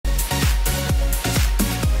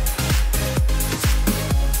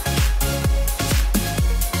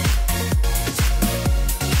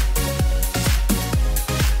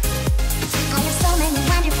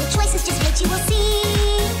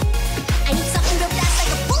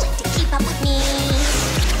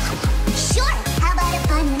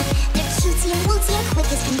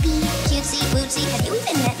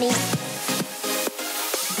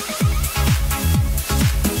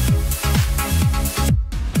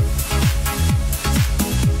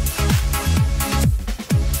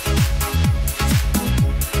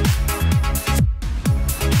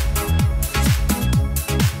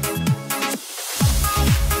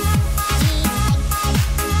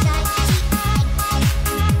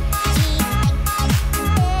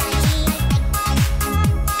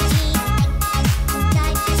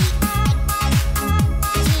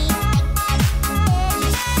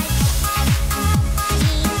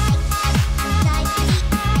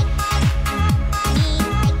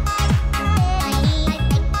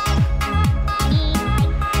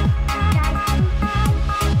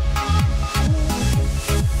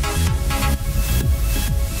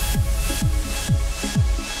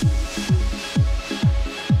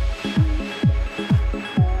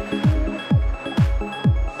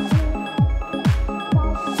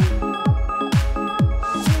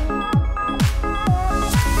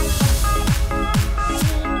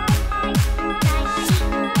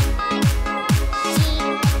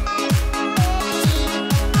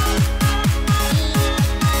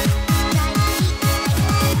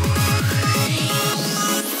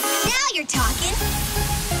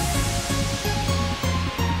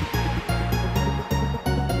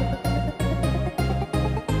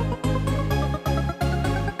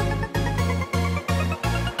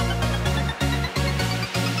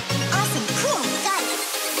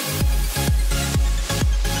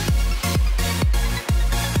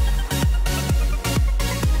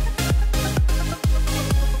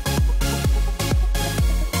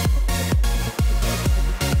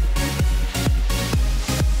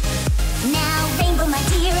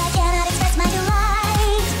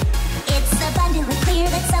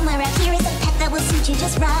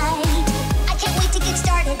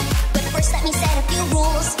let me set a few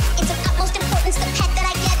rules. It's of utmost importance the pet that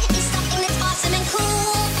I get is something that's awesome and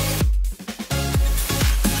cool.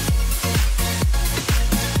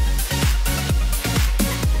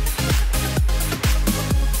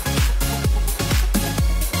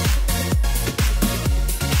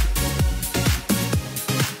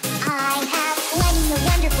 I have plenty of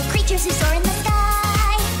wonderful creatures who soar in the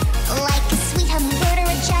sky, like a sweet hummingbird or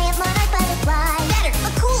a giant monarch butterfly. Better,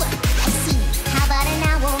 but cooler. I see. How about an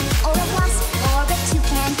owl or a wasp or a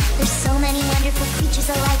toucan? There's so many wonderful creatures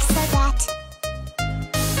alike, so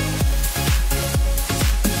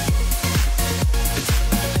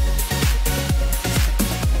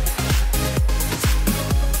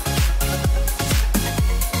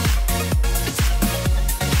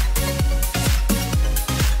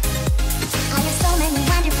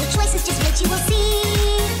that you will see.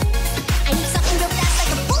 I need something real fast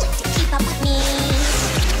like a bullet to keep up with me.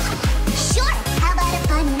 Sure, how about a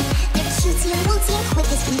bunny? They're cutesy and wootsy and quick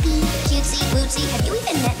as can be. Cutesy, wootsy, have you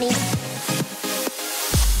even met me?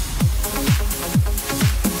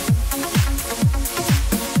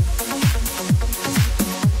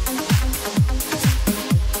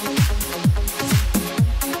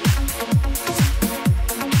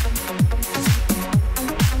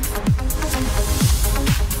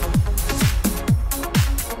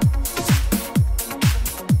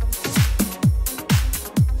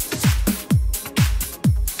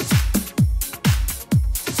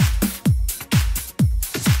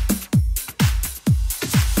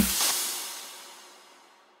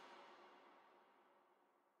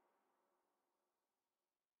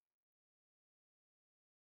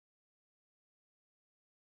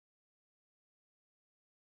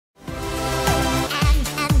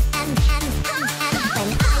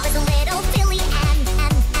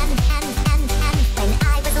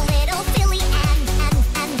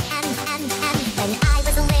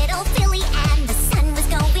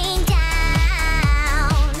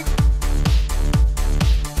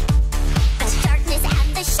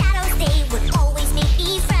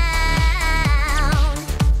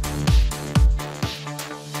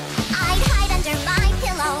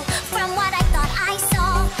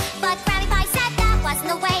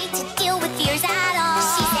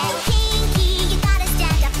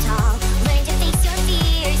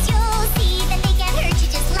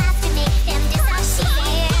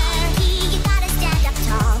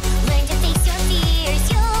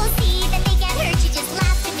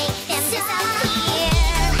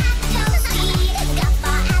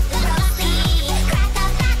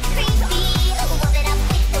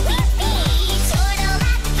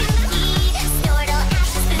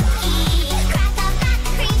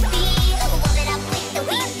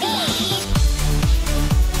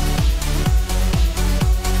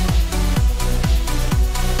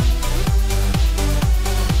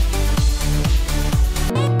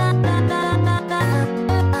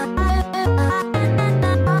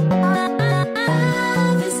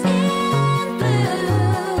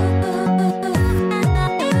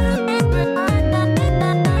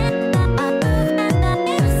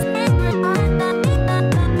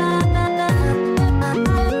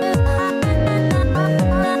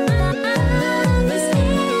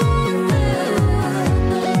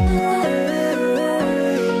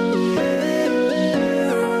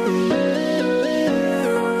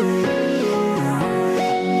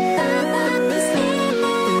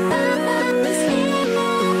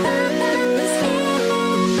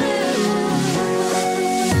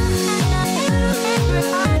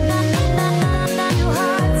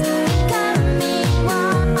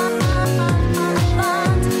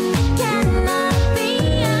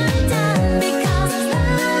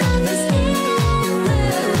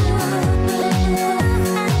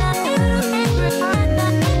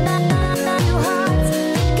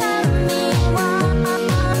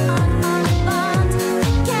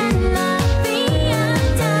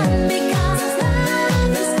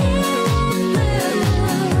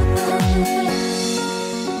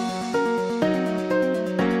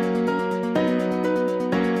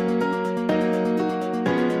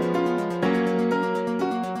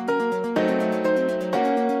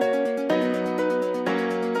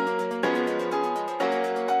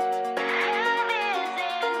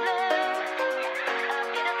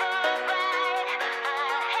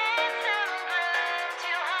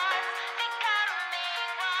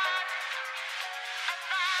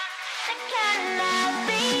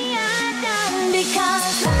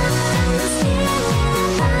 Because